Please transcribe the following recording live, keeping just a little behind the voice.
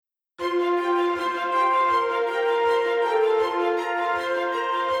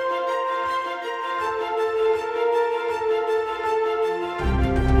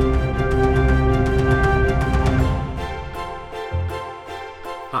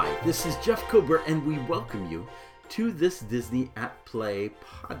Hi, this is Jeff Kober, and we welcome you to this Disney at Play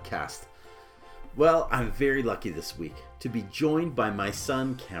podcast. Well, I'm very lucky this week to be joined by my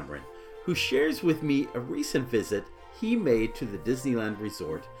son Cameron, who shares with me a recent visit he made to the Disneyland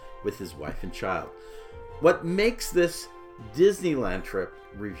Resort with his wife and child. What makes this Disneyland trip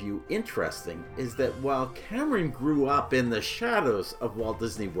review interesting is that while Cameron grew up in the shadows of Walt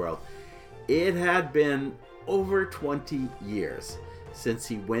Disney World, it had been over 20 years since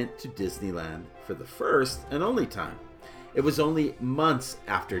he went to Disneyland for the first and only time. It was only months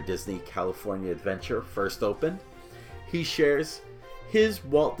after Disney California Adventure first opened. He shares his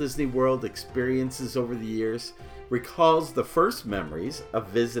Walt Disney World experiences over the years, recalls the first memories of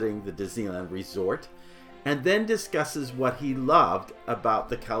visiting the Disneyland Resort, and then discusses what he loved about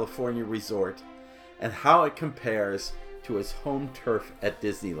the California Resort and how it compares to his home turf at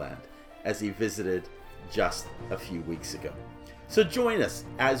Disneyland as he visited just a few weeks ago. So join us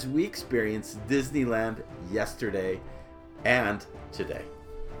as we experience Disneyland yesterday and today.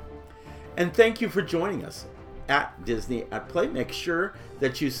 And thank you for joining us at Disney at Play. Make sure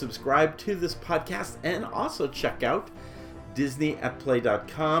that you subscribe to this podcast and also check out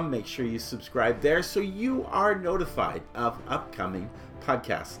disneyatplay.com. Make sure you subscribe there so you are notified of upcoming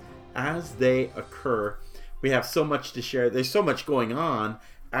podcasts as they occur. We have so much to share. There's so much going on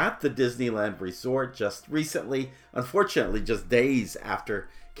at the Disneyland Resort. Just recently, unfortunately, just days after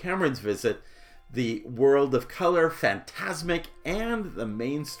Cameron's visit, the World of Color, Fantasmic, and the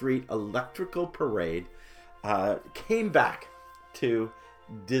Main Street Electrical Parade came back to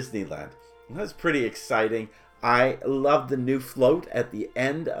Disneyland. That's pretty exciting. I love the new float at the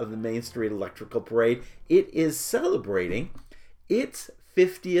end of the Main Street Electrical Parade. It is celebrating its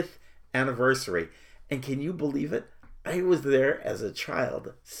 50th anniversary. And can you believe it? I was there as a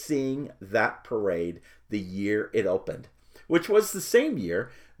child seeing that parade the year it opened, which was the same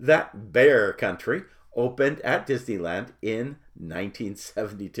year that Bear Country opened at Disneyland in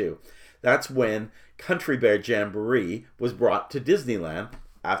 1972. That's when Country Bear Jamboree was brought to Disneyland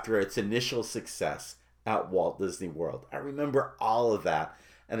after its initial success at Walt Disney World. I remember all of that,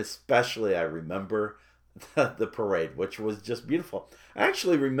 and especially I remember the parade, which was just beautiful. I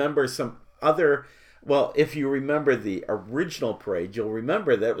actually remember some other. Well, if you remember the original parade, you'll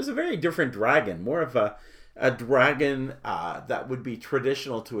remember that it was a very different dragon, more of a dragon that would be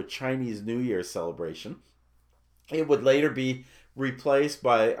traditional to a Chinese New Year celebration. It would later be replaced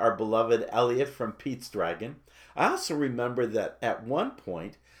by our beloved Elliot from Pete's Dragon. I also remember that at one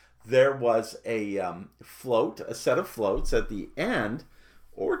point there was a set of floats at the end,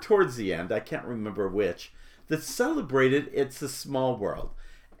 or towards the end, I can't remember which, that celebrated It's a Small World.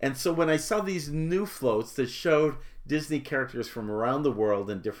 And so when I saw these new floats that showed Disney characters from around the world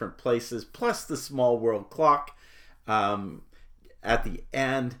in different places, plus the Small World clock at the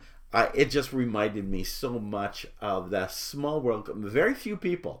end, it just reminded me so much of that Small World. Very few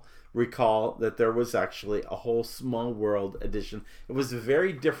people recall that there was actually a whole Small World edition. It was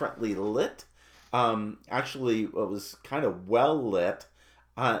very differently lit. Actually, it was kind of well lit.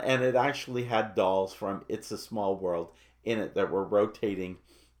 And it actually had dolls from It's a Small World in it that were rotating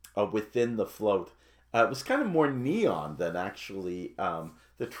within the float. It was kind of more neon than actually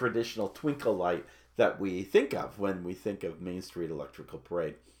the traditional twinkle light that we think of when we think of Main Street Electrical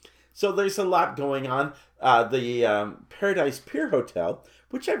Parade. So there's a lot going on. The Paradise Pier Hotel,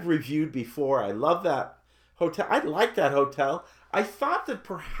 which I've reviewed before. I love that hotel. I like that hotel. I thought that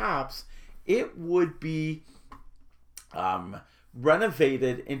perhaps it would be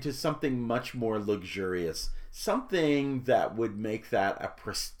renovated into something much more luxurious. Something that would make that a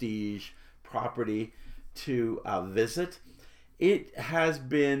prestige property to visit. It has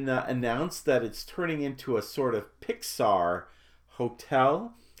been announced that it's turning into a sort of Pixar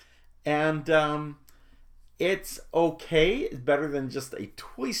hotel. And it's okay. It's better than just a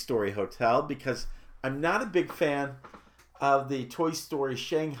Toy Story hotel because I'm not a big fan of the Toy Story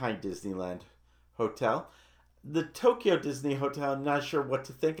Shanghai Disneyland hotel. The Tokyo Disney Hotel, I'm not sure what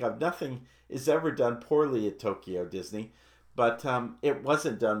to think of. Nothing is ever done poorly at Tokyo Disney, but it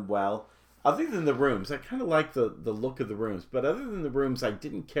wasn't done well. Other than the rooms, I kind of like the look of the rooms, but other than the rooms, I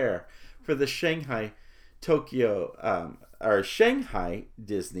didn't care for the Shanghai Shanghai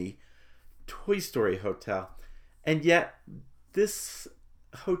Disney Toy Story Hotel. And yet, this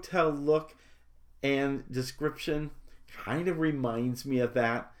hotel look and description kind of reminds me of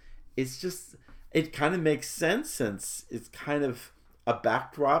that. It kind of makes sense since it's kind of a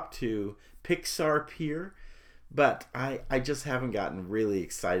backdrop to Pixar Pier, but I just haven't gotten really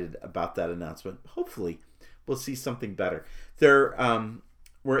excited about that announcement. Hopefully, we'll see something better. There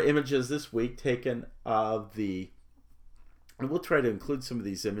were images this week taken of the And we'll try to include some of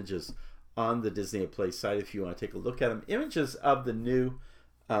these images on the Disney at Play site if you want to take a look at them. Images of the new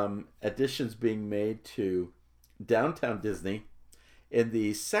additions being made to Downtown Disney in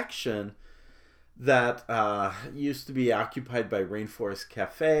the section that used to be occupied by Rainforest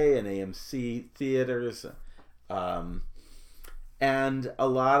Cafe and AMC theaters, and a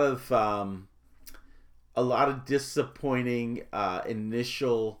lot of disappointing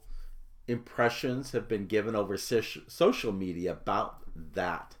initial impressions have been given over social media about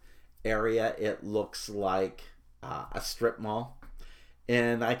that area. It looks like a strip mall,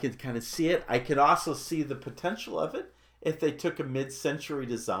 and I could kind of see it. I could also see the potential of it if they took a mid-century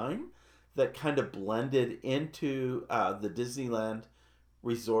design that kind of blended into the Disneyland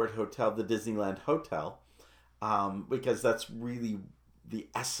Resort Hotel, the Disneyland Hotel, because that's really the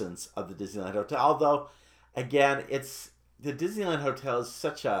essence of the Disneyland Hotel. Although, again, the Disneyland Hotel is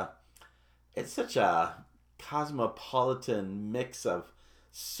such a cosmopolitan mix of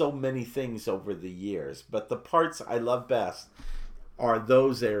so many things over the years. But the parts I love best are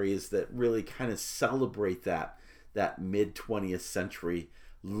those areas that really kind of celebrate that mid-20th century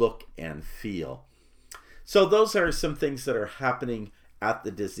look and feel. So those are some things that are happening at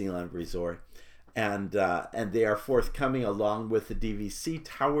the Disneyland Resort, and they are forthcoming along with the DVC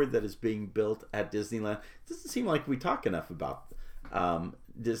tower that is being built at Disneyland. It doesn't seem like we talk enough about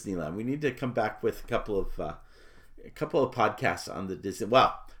Disneyland. We need to come back with a couple of podcasts on the Disney.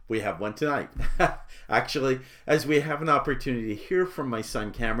 Well, we have one tonight, actually, as we have an opportunity to hear from my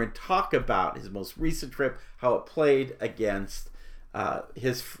son Cameron talk about his most recent trip, how it played against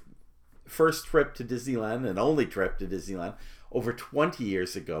his first trip to Disneyland and only trip to Disneyland over 20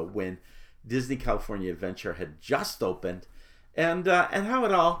 years ago when Disney California Adventure had just opened, and how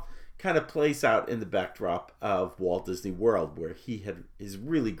it all kind of plays out in the backdrop of Walt Disney World, where he is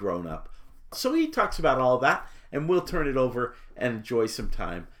really grown up. So he talks about all that, and we'll turn it over and enjoy some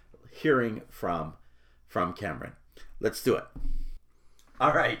time hearing from Cameron. Let's do it.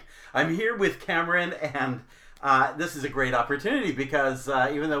 All right, I'm here with Cameron, and this is a great opportunity because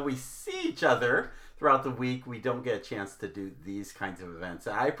even though we see each other throughout the week, we don't get a chance to do these kinds of events.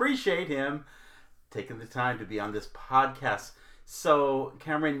 I appreciate him taking the time to be on this podcast. So,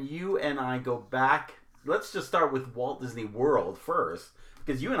 Cameron, you and I go back. Let's just start with Walt Disney World first,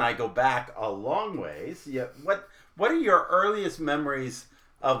 because you and I go back a long ways. Yeah, what are your earliest memories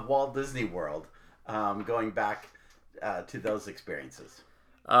of Walt Disney World, going back to those experiences?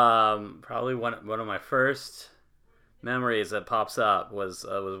 Probably one of my first memories that pops up was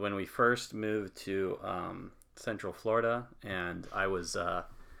when we first moved to Central Florida, and I was I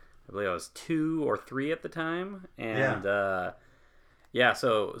believe I was 2 or 3 at the time, and so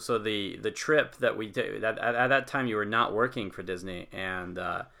the trip that we did at that time, you were not working for Disney, and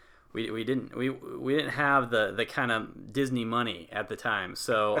we didn't have the kind of Disney money at the time,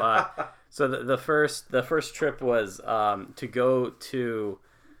 so so the first trip was to go to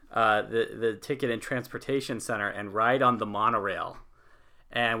the Ticket and Transportation Center and ride on the monorail.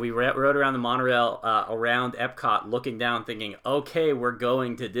 And we rode around the monorail around Epcot, looking down, thinking, okay, we're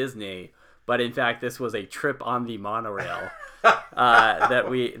going to Disney. But in fact, this was a trip on the monorail that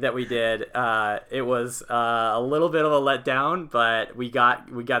we did. It was a little bit of a letdown, but we got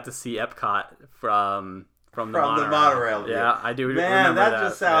to see Epcot from the monorail. Yeah, I do. Man, that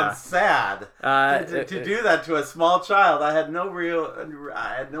just sounds sad. To do that to a small child, I had no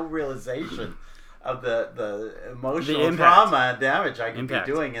realization of the emotional trauma and damage I could be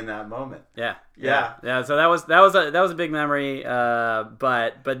doing in that moment. Yeah. So that was a big memory.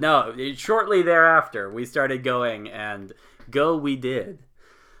 But no, shortly thereafter we started going, and go we did.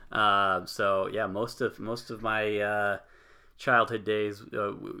 So yeah, most of my childhood days,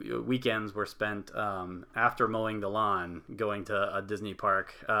 weekends were spent after mowing the lawn, going to a Disney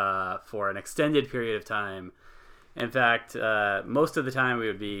park for an extended period of time. In fact, most of the time we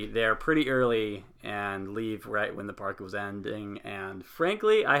would be there pretty early and leave right when the park was ending. And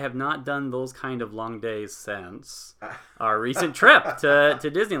frankly, I have not done those kind of long days since our recent trip to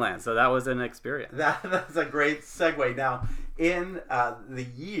Disneyland. So that was an experience. That's a great segue. Now, in the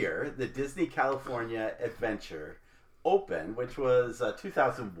year the Disney California Adventure opened, which was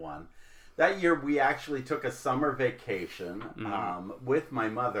 2001, that year we actually took a summer vacation with my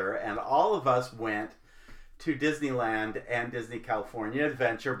mother, and all of us went to Disneyland and Disney California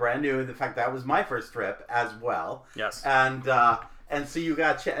Adventure, brand new. In fact, that was my first trip as well. Yes. And so you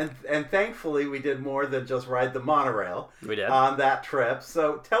got and thankfully we did more than just ride the monorail. We did on that trip.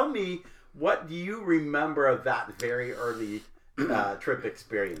 So tell me, what do you remember of that very early trip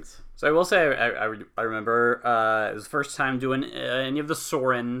experience? So I will say I remember it was the first time doing any of the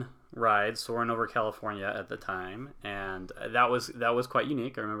Soarin' ride, Soarin' Over California at the time, and that was quite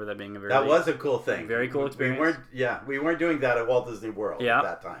unique. I remember that being a very that was a cool thing, very cool experience. We weren't doing that at Walt Disney World at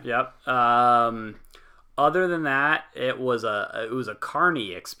that time. Yep. Other than that, it was a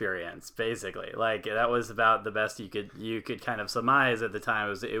carny experience, basically. Like, that was about the best you could kind of surmise at the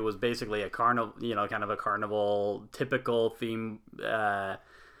time. It was basically a carnival, kind of a carnival typical theme.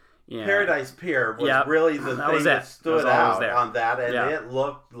 Paradise Pier was really the thing that stood out on that, and it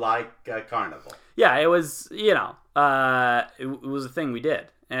looked like a carnival. Yeah, it was. It was a thing we did.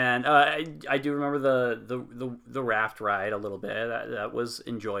 And I do remember the raft ride a little bit. That was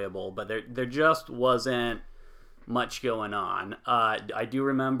enjoyable, but there just wasn't much going on. I do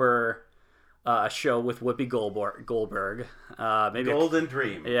remember a show with Whoopi Goldberg. Maybe Golden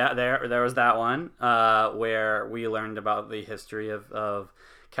Dream. Yeah, there was that one where we learned about the history of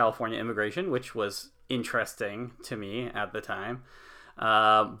California immigration, which was interesting to me at the time.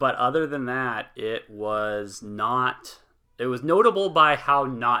 But other than that, it was not. It was notable by how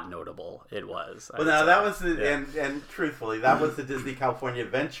not notable it was. Well, now that was and truthfully, that was the Disney California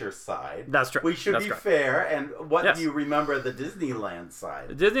Adventure side. That's true. We should be fair. And what do you remember the Disneyland side?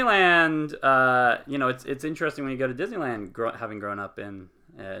 Disneyland, it's interesting when you go to Disneyland. Having grown up in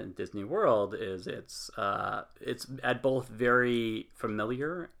Disney World, is it's at both very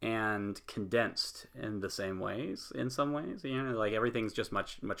familiar and condensed in the same ways. In some ways, like everything's just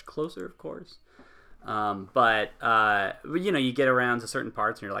much closer, of course. But you get around to certain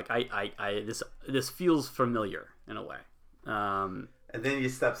parts and you're like, this feels familiar in a way. And then you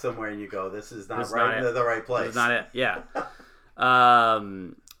step somewhere and you go, this is not right in the right place. This is not it. Yeah.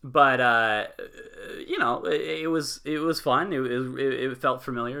 But it was fun. It felt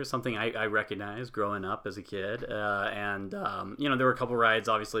familiar. Something I recognized growing up as a kid. And there were a couple rides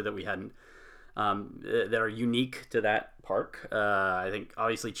obviously that we hadn't. That are unique to that park. I think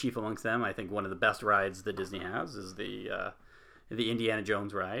obviously chief amongst them, I think one of the best rides that Disney has is the Indiana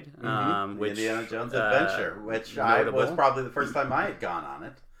Jones ride. Which, Indiana Jones Adventure, which was probably the first time I had gone on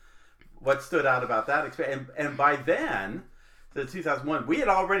it. What stood out about that experience, and by then, the 2001, we had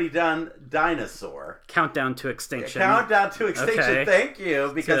already done Dinosaur. Countdown to Extinction. Okay. Thank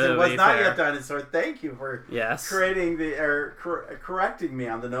you, because it was not yet Dinosaur. Thank you for creating correcting me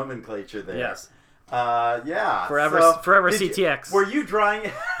on the nomenclature there. Yes. Forever CTX. Were you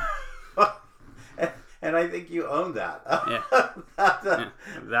drawing? And I think you own that. That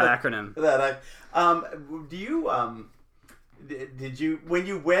acronym. Do you did you, when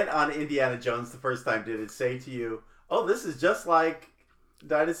you went on Indiana Jones the first time, did it say to you, oh, this is just like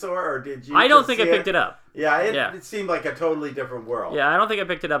Dinosaur, or did you? I don't think I picked it up. It seemed like a totally different world. Yeah, I don't think I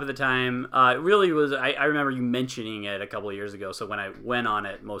picked it up at the time. It really was. I remember you mentioning it a couple of years ago. So when I went on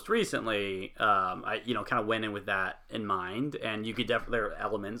it most recently, I kind of went in with that in mind, and you could definitely, there are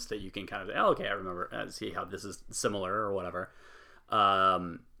elements that you can kind of I remember, see how this is similar or whatever.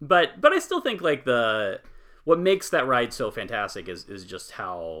 But I still think like what makes that ride so fantastic is just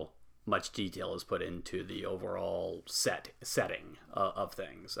how much detail is put into the overall setting of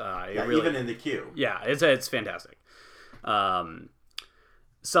things. Really, even in the queue. Yeah, it's fantastic.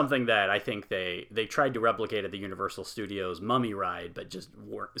 Something that I think they tried to replicate at the Universal Studios Mummy ride, but just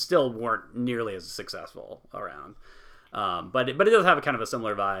weren't nearly as successful around. But it does have a kind of a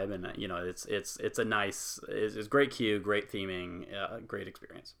similar vibe, and it's a nice, it's great queue, great theming, great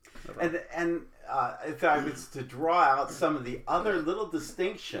experience. And if I was to draw out some of the other little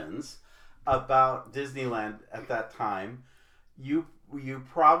distinctions about Disneyland at that time, you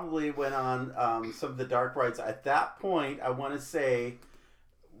probably went on some of the dark rides. At that point, I want to say,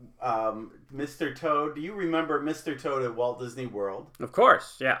 Mr. Toad. Do you remember Mr. Toad at Walt Disney World? Of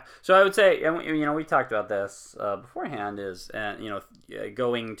course, yeah. So I would say, we talked about this beforehand. Is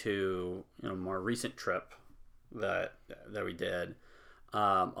going to more recent trip that we did.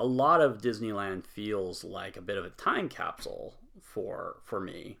 A lot of Disneyland feels like a bit of a time capsule for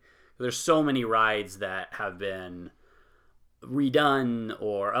me. There's so many rides that have been redone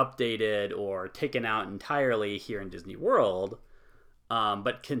or updated or taken out entirely here in Disney World,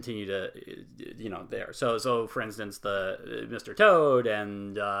 but continue to, there. So for instance, the Mr. Toad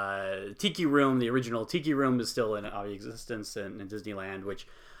and Tiki Room, the original Tiki Room is still in existence in Disneyland, which,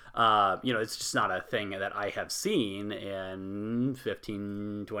 it's just not a thing that I have seen in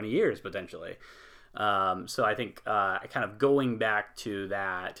 15, 20 years, potentially. So I think kind of going back to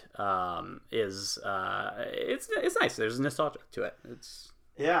that is it's nice. There's nostalgia to it.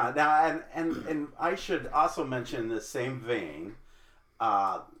 Now and I should also mention in the same vein,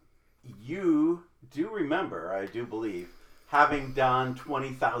 you do remember, I do believe, having done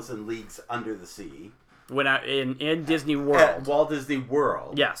 20,000 Leagues Under the Sea. when I in Disney World. At Walt Disney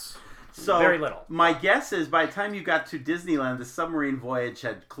World. Yes. So very little. My guess is by the time you got to Disneyland, the submarine voyage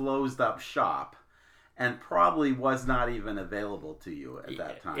had closed up shop and probably was not even available to you at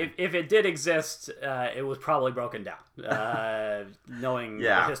that time. If it did exist, it was probably broken down, knowing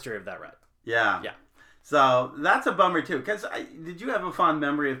the history of that ride. Yeah. Yeah. So that's a bummer too. Because did you have a fond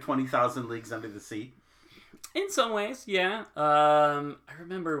memory of 20,000 Leagues Under the Sea? In some ways, yeah. I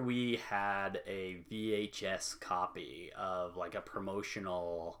remember we had a VHS copy of like a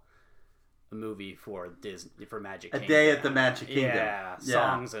promotional movie for Disney, for Magic Kingdom. A Day at the Magic Kingdom. Yeah,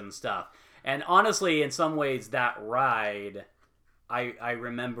 songs and stuff. And honestly, in some ways, that ride, I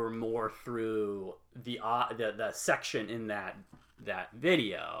remember more through the section in that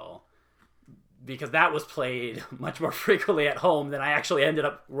video, because that was played much more frequently at home than I actually ended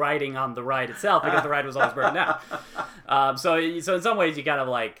up riding on the ride itself, because the ride was always burned down. So in some ways, you kind of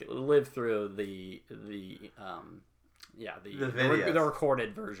like live through the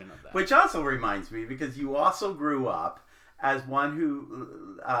recorded version of that. Which also reminds me, because you also grew up as one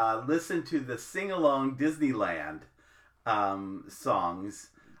who listened to the sing-along Disneyland songs.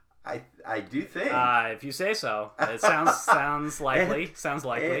 I do think. If you say so. It sounds likely. Sounds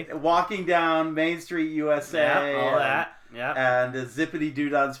likely. Walking down Main Street, USA. Yeah, all that. Yeah. And Zippity Doo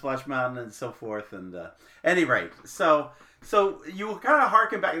Dah, Splash Mountain, and so forth. And any rate, so you kind of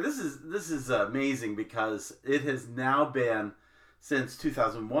harken back. This is amazing, because it has now been since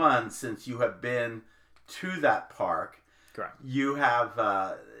 2001 since you have been to that park. Correct. You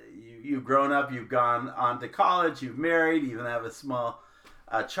have you've grown up. You've gone on to college. You've married. You even have a small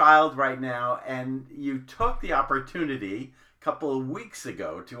child right now, and you took the opportunity a couple of weeks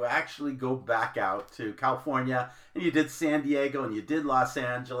ago to actually go back out to California, and you did San Diego, and you did Los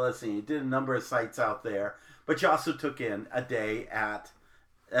Angeles, and you did a number of sites out there, but you also took in a day at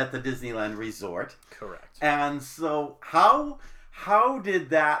the Disneyland Resort. Correct. And so how did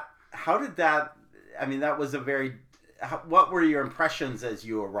that, I mean, that was a very, what were your impressions as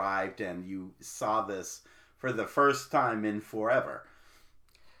you arrived and you saw this for the first time in forever?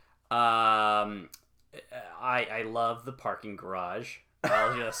 I love the parking garage.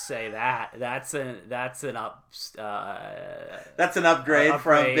 I'll just say that. That's an upgrade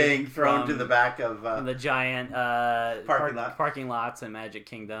from being thrown to the back of the giant parking lots in Magic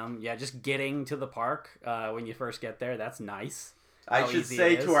Kingdom. Yeah, just getting to the park when you first get there, that's nice. I should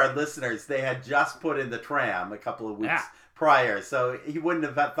say to our listeners, they had just put in the tram a couple of weeks prior, so he wouldn't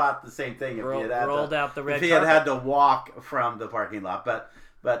have thought the same thing if he had had to walk from the parking lot. But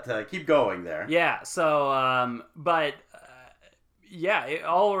keep going there. Yeah. So,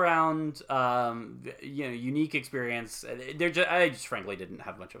 all around, unique experience. I just frankly didn't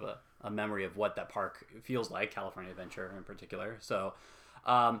have much of a memory of what that park feels like, California Adventure in particular. So,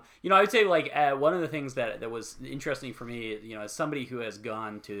 I would say one of the things that was interesting for me, as somebody who has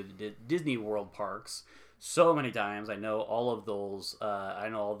gone to the Disney World parks so many times, I know all of those. I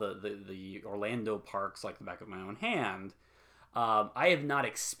know all the Orlando parks like the back of my own hand. I have not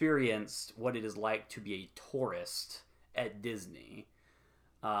experienced what it is like to be a tourist at Disney,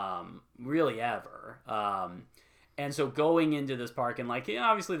 really ever. And so going into this park and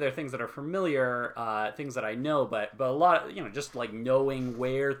obviously there are things that are familiar, things that I know, but a lot, just like knowing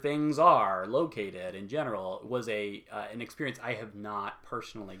where things are located in general was an experience I have not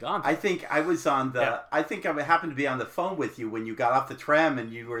personally gone through. I think I was I think I happened to be on the phone with you when you got off the tram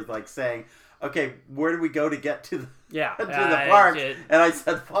and you were saying, okay, where do we go to get to the park? And I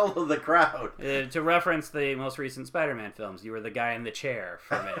said, follow the crowd. To reference the most recent Spider-Man films, you were the guy in the chair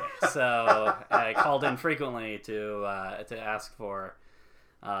for me. So I called in frequently to ask for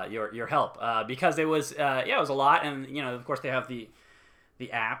your help because it was it was a lot, and of course they have the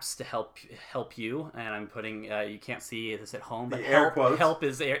apps to help you, and I'm putting you can't see this at home, but help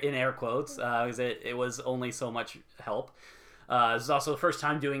is in air quotes because it was only so much help. This is also the first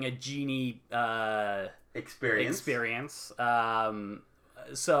time doing a Genie experience.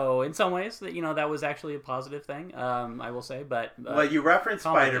 So in some ways, that was actually a positive thing, I will say. But well, you referenced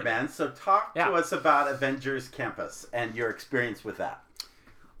Spider-Man, so talk to us about Avengers Campus and your experience with that.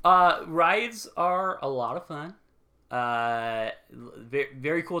 Rides are a lot of fun.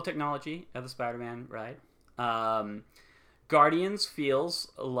 Very cool technology at the Spider-Man ride. Guardians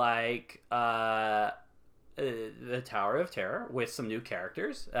feels like the Tower of Terror with some new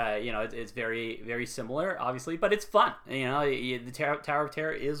characters. It's very, very similar, obviously, but it's fun. The Tower of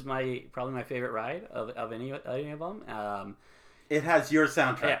Terror is probably my favorite ride of any of them. It has your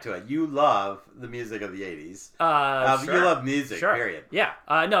soundtrack to it. You love the music of the 80s. Sure. You love music, period. Yeah.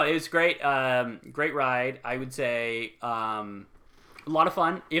 No, it was great. Great ride. I would say a lot of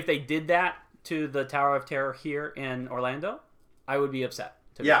fun. If they did that to the Tower of Terror here in Orlando, I would be upset.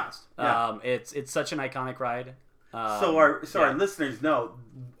 To be honest, it's such an iconic ride. Our listeners know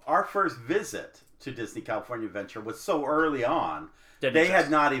our first visit to Disney California Adventure was so early on. They had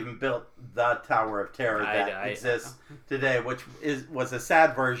not even built the Tower of Terror that exists today, which was a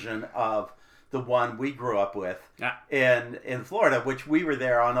sad version of the one we grew up with in Florida, which we were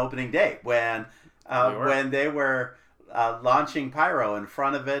there on opening day when they were launching pyro in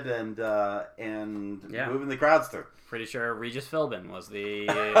front of it and moving the crowds through. Pretty sure Regis Philbin was the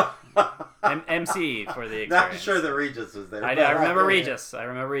MC for the experience. Not sure that Regis was there. I remember Regis.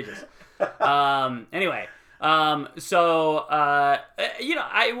 Anyway. I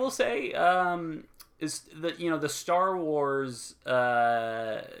will say, is the Star Wars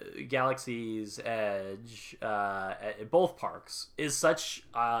Galaxy's Edge at both parks is such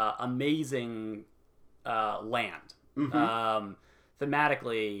amazing land. Mm-hmm.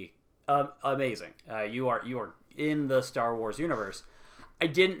 Thematically amazing. You are in the Star Wars universe. I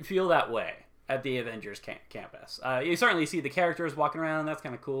didn't feel that way at the Avengers campus. You certainly see the characters walking around. That's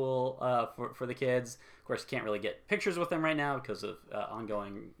kind of cool for the kids. Of course, you can't really get pictures with them right now because of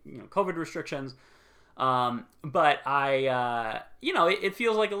ongoing COVID restrictions. But it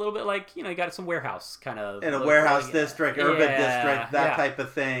feels like a little bit like you got some warehouse kind of in a warehouse district, urban district, that type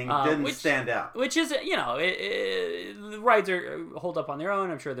of thing. Didn't stand out. Which is the rides hold up on their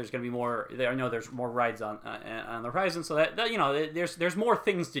own. I'm sure there's going to be more. I know there's more rides on the horizon, so that there's more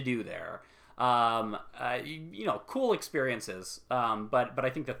things to do there. Cool experiences. But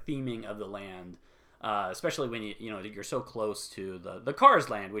I think the theming of the land, especially when you're so close to the Cars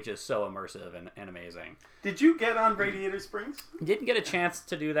land, which is so immersive and amazing. Did you get on Radiator Springs? Didn't get a chance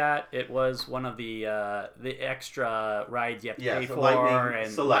to do that. It was one of the extra rides you have to pay for. Lightning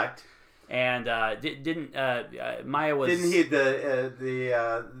and Select. And Maya was didn't heed the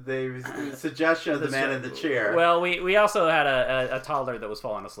suggestion of the man in the chair. Well, we also had a toddler that was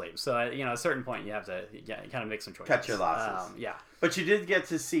falling asleep, so at a certain point you have to kind of make some choices. Cut your losses. But you did get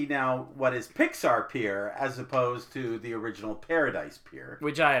to see now what is Pixar Pier as opposed to the original Paradise Pier,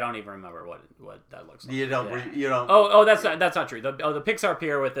 which I don't even remember what that looks like. You don't. You don't. Oh, that's not true. The Pixar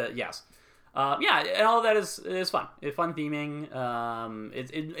Pier with the yes. And all of that is fun. It's fun theming.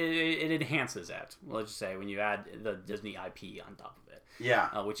 It enhances it. Let's just say when you add the Disney IP on top of it.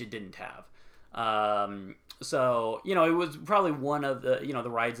 Yeah. Which it didn't have. So it was probably one of the the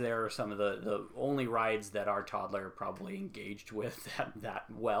rides there are some of the only rides that our toddler probably engaged with that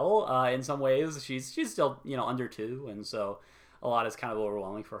well. In some ways, she's still under 2, and so a lot is kind of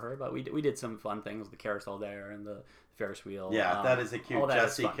overwhelming for her. But we did some fun things, the carousel there and the Ferris wheel. Yeah, that is a cute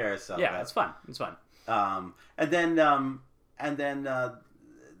Jessie carousel. Yeah, it's fun. It's fun. And then the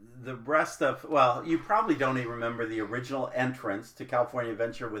rest of you probably don't even remember the original entrance to California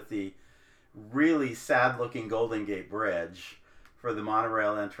Adventure with the really sad-looking Golden Gate Bridge for the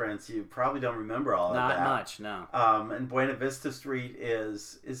monorail entrance. You probably don't remember all of that. Not much, no. And Buena Vista Street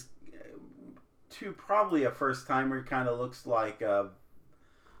is to probably a first-timer, kind of looks like an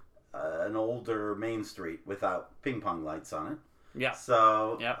older Main Street without ping pong lights on it. Yeah.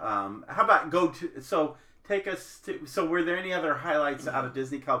 So, how about take us to. So, were there any other highlights out of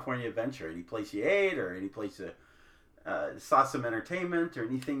Disney California Adventure? Any place you ate, or any place you saw some entertainment, or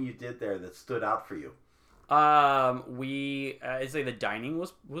anything you did there that stood out for you? I'd say the dining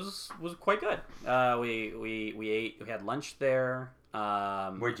was quite good. We ate. We had lunch there.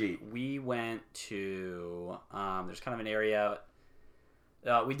 Where'd you eat? We went to there's kind of an area.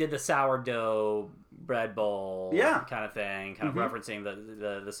 We did the sourdough bread bowl kind of thing, kind of referencing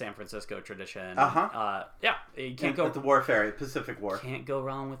the San Francisco tradition. You can't go at the Wharf area, Pacific Wharf. Can't go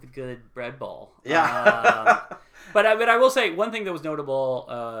wrong with a good bread bowl. Yeah. But I will say one thing that was notable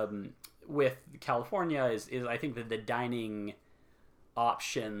with California is I think that the dining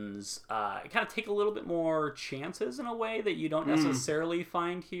options kind of take a little bit more chances in a way that you don't necessarily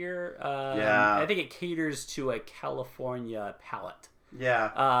find here. I think it caters to a California palate.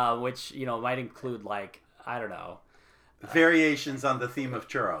 Yeah. Which, might include, I don't know. Variations on the theme of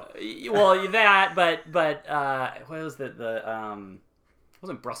churro. Well, that, but what was it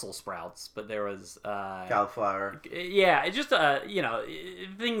wasn't Brussels sprouts, but there was... cauliflower. Yeah, it's just,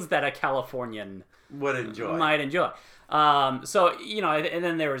 things that a Californian... Might enjoy. And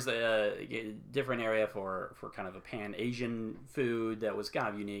then there was a different area for kind of a pan-Asian food that was kind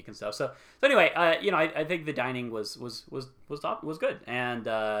of unique and stuff. So anyway, I think the dining was good, and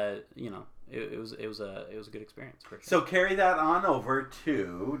it was a good experience. For sure. So carry that on over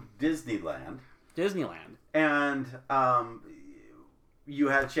to Disneyland. And you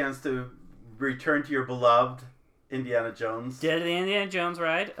had a chance to return to your beloved Indiana Jones. Did the Indiana Jones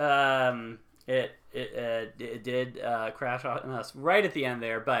ride. It did crash on us right at the end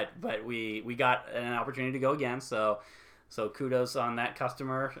there, but we got an opportunity to go again. So kudos on that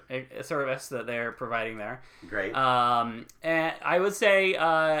customer service that they're providing there. Great. And I would say,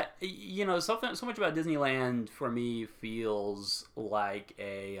 so much about Disneyland for me feels like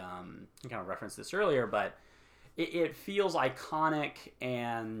I kind of referenced this earlier, but it feels iconic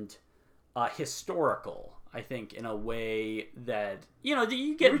and historical. I think in a way that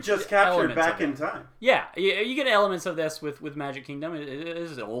you get. You just captured elements back of it. in time. Yeah, you get elements of this with Magic Kingdom. It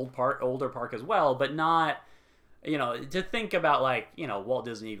is an older park as well, but not. To think about Walt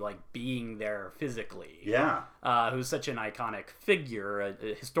Disney being there physically. Yeah. Who's such an iconic figure, a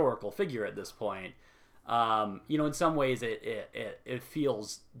historical figure at this point. In some ways it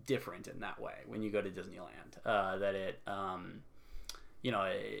feels different in that way when you go to Disneyland. That it,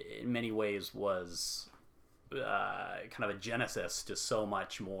 in many ways was kind of a genesis to so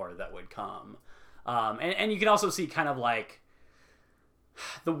much more that would come. And you can also see kind of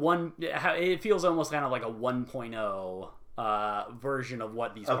it feels almost kind of like a 1.0 version of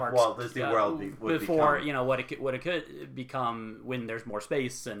what these parks Walt Disney World would before become. what it could become when there's more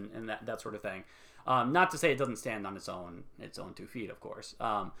space and that sort of thing. Not to say it doesn't stand on its own 2 feet, of course.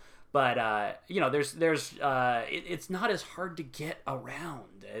 But it's not as hard to get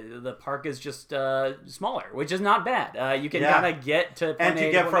around. The park is just smaller, which is not bad. You can kind of get to and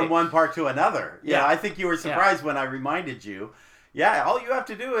to get from one park to another. Yeah, I think you were surprised when I reminded you. Yeah, all you have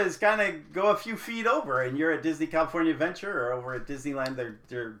to do is kind of go a few feet over, and you're at Disney California Adventure or over at Disneyland.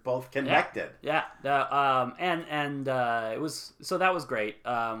 They're both connected. Yeah. It was that was great.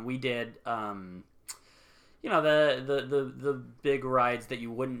 We did. The big rides that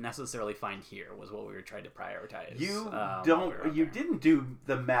you wouldn't necessarily find here was what we were trying to prioritize. You didn't do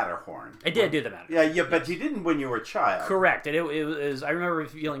the Matterhorn. I did do the Matterhorn. Yeah, but you didn't when you were a child. Correct. And it was. I remember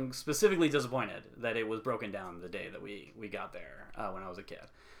feeling specifically disappointed that it was broken down the day that we got there when I was a kid.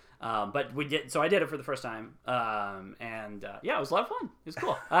 But we did. So I did it for the first time, and it was a lot of fun. It was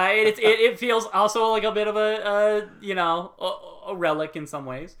cool. It feels also like a bit of a relic in some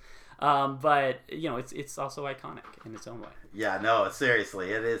ways. But it's also iconic in its own way. Yeah, no,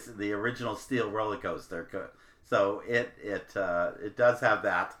 seriously, it is the original steel roller coaster. So it does have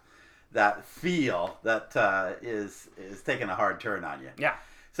that feel that is taking a hard turn on you. Yeah.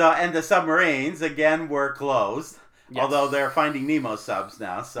 So and the submarines again were closed. Yes. Although they're Finding Nemo subs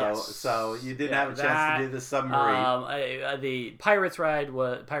now, so you didn't have a chance to do the submarine. The Pirates ride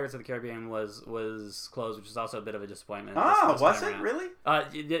Pirates of the Caribbean was closed, which is also a bit of a disappointment. Oh, was it really?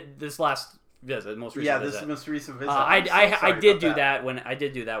 This last visit, most recent. Yeah, visit. this most recent visit. I did do that when I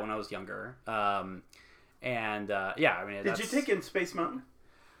was younger. Did you take in Space Mountain?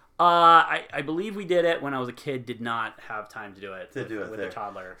 I believe we did it when I was a kid. Did not have time to do it with a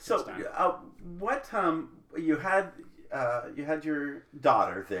toddler. So, what you had your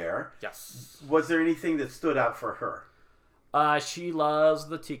daughter there. Yes. Was there anything that stood out for her? She loves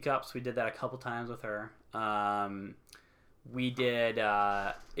the teacups. We did that a couple times with her. We did.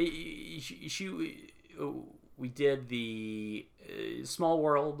 We did the Small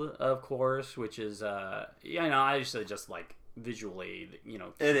World, of course, which is I usually just visually,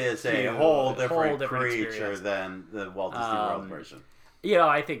 it is a whole different creature than the Walt Disney World version.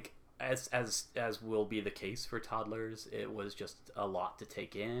 I think as will be the case for toddlers, it was just a lot to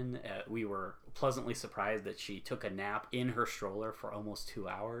take in. We were pleasantly surprised that she took a nap in her stroller for almost 2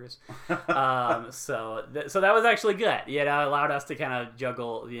 hours. So that was actually good. It allowed us to kind of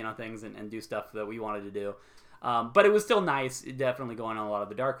juggle things and do stuff that we wanted to do. But it was still nice. Definitely going on a lot of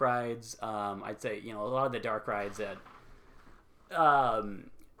the dark rides. I'd say a lot of the dark rides at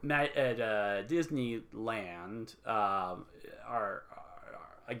Disneyland are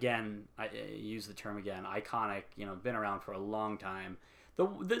again, I use the term again, iconic. Been around for a long time.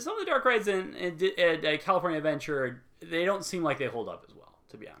 Some of the dark rides at California Adventure, they don't seem like they hold up as well,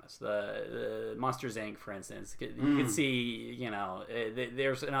 to be honest. The Monsters Inc., for instance, you can see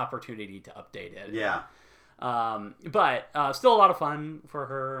there's an opportunity to update it. Yeah. But still a lot of fun for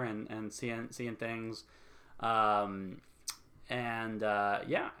her and seeing things. Got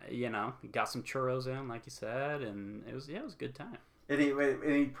some churros in, like you said, and it was a good time.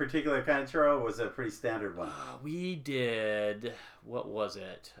 Any particular kind of churro, or was it a pretty standard one? We did, what was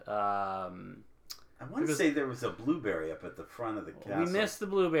it? I want to say there was a blueberry up at the front of the castle. We missed the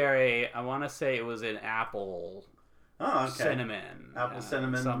blueberry. I want to say it was an apple. Oh, okay. Cinnamon. Apple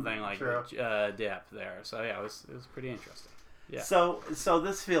cinnamon. Something like dip there. So yeah, it was pretty interesting. Yeah. So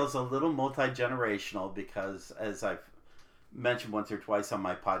this feels a little multi-generational because, as I've mentioned once or twice on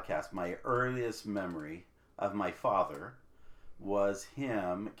my podcast, my earliest memory of my father was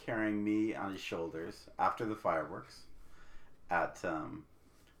him carrying me on his shoulders after the fireworks at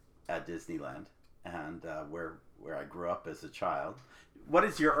Disneyland, and where I grew up as a child. What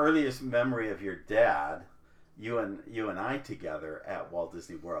is your earliest memory of your dad, you and I together at Walt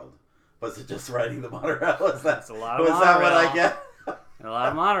Disney World? Was it just riding the monorail? That's a lot of was monorail. that what I get? A lot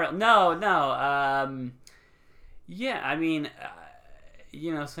of monorail. No. Yeah, I mean,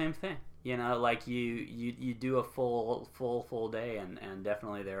 same thing. Like you do a full day, and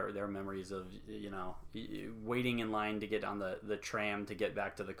definitely there are memories of waiting in line to get on the tram to get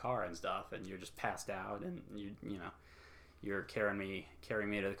back to the car and stuff, and you're just passed out, and you're carrying me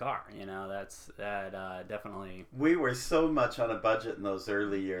to the car. That definitely. We were so much on a budget in those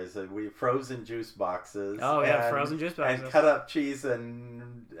early years, and we frozen juice boxes. Oh yeah, frozen juice boxes and cut up cheese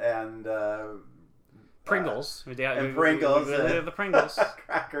and Pringles. Pringles. The Pringles.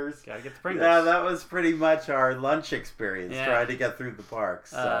 Crackers. Gotta get the Pringles. Yeah, that was pretty much our lunch experience, trying to get through the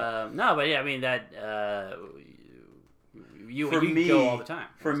parks. So. No, but yeah, I mean, that you me, go all the time.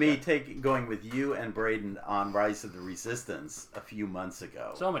 For me, going with you and Braden on Rise of the Resistance a few months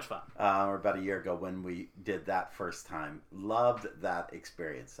ago. So much fun. Or about a year ago when we did that first time. Loved that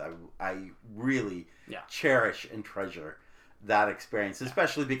experience. I really cherish and treasure that experience,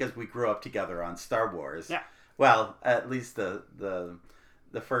 especially because we grew up together on Star Wars. Yeah. Well, at least the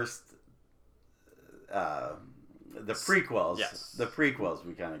first the prequels. Yes. The prequels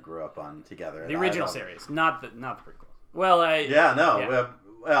we kind of grew up on together. The original series, not the prequel. Well,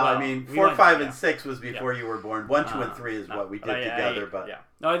 Well, I mean, 4, 5, and 6 was before you were born. 1, 2, and 3 is what we did together. But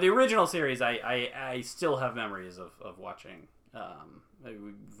no, the original series, I still have memories of watching. We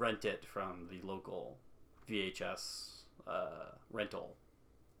rent it from the local VHS rental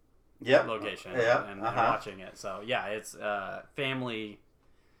location and watching it. So yeah, it's family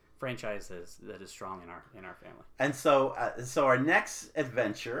franchise that is strong in our family. And so our next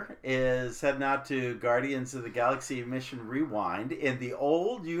adventure is heading out to Guardians of the Galaxy Mission Rewind in the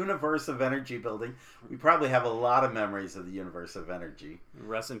old Universe of Energy building. We probably have a lot of memories of the Universe of Energy.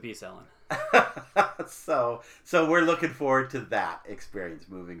 Rest in peace, Ellen. So we're looking forward to that experience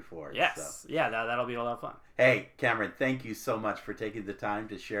moving forward. Yes. Yeah, that'll be a lot of fun. Hey, Cameron, thank you so much for taking the time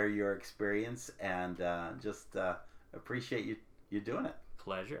to share your experience, and just appreciate you doing it.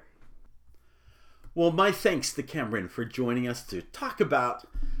 Pleasure. Well, my thanks to Cameron for joining us to talk about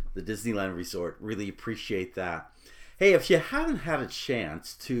the Disneyland Resort. Really appreciate that. Hey, if you haven't had a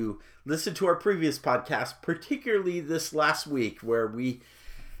chance to listen to our previous podcast, particularly this last week where we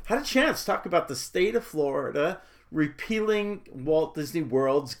had a chance to talk about the state of Florida repealing Walt Disney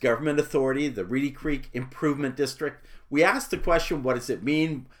World's government authority, the Reedy Creek Improvement District. We asked the question, what does it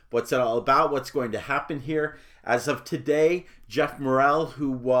mean? What's it all about? What's going to happen here? As of today, Jeff Morrell,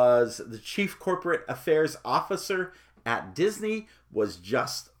 who was the Chief Corporate Affairs Officer at Disney, was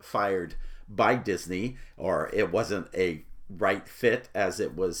just fired by Disney, or it wasn't a right fit, as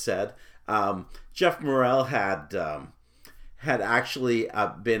it was said. Jeff Morrell had actually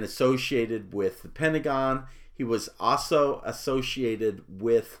been associated with the Pentagon. He was also associated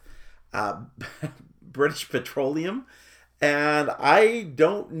with British Petroleum. And I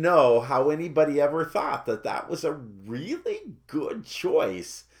don't know how anybody ever thought that was a really good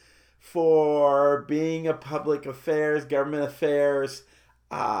choice for being a public affairs, government affairs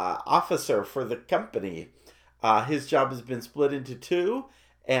officer for the company. His job has been split into two,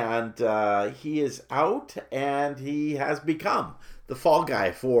 and he is out, and he has become the fall guy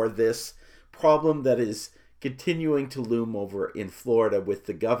for this problem that is continuing to loom over in Florida with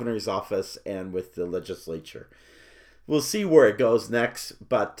the governor's office and with the legislature. We'll see where it goes next,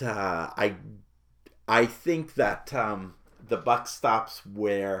 but I think that the buck stops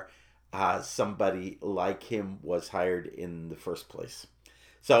where somebody like him was hired in the first place.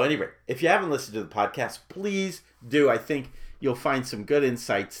 So anyway, if you haven't listened to the podcast, please do. I think you'll find some good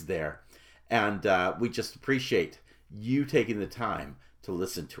insights there, and we just appreciate you taking the time to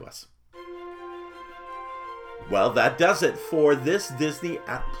listen to us. Well, that does it for this Disney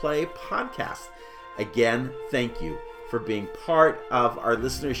at Play podcast. Again, thank you for being part of our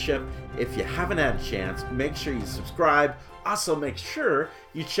listenership. If you haven't had a chance, make sure you subscribe. Also, make sure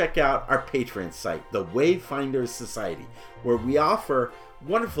you check out our Patreon site, the Wayfinders Society, where we offer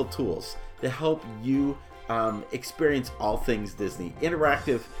wonderful tools to help you experience all things Disney.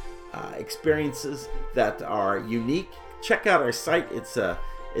 Interactive experiences that are unique. Check out our site. It's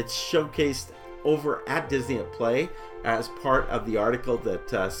showcased over at Disney at Play as part of the article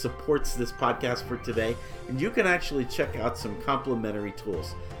that supports this podcast for today. And you can actually check out some complimentary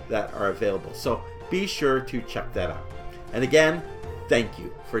tools that are available. So be sure to check that out. And again, thank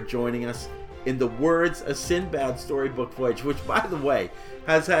you for joining us, in the words A Sinbad Storybook Voyage, which, by the way,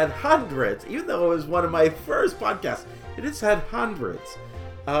 has had hundreds, even though it was one of my first podcasts, it has had hundreds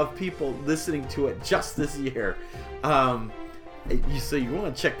of people listening to it just this year. So you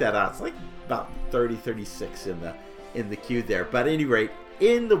want to check that out. It's like about 36 in the queue there. But at any rate,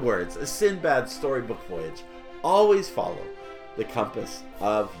 in the words A Sinbad Storybook Voyage, always follow the compass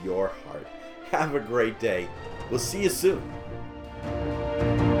of your heart. Have a great day. We'll see you soon.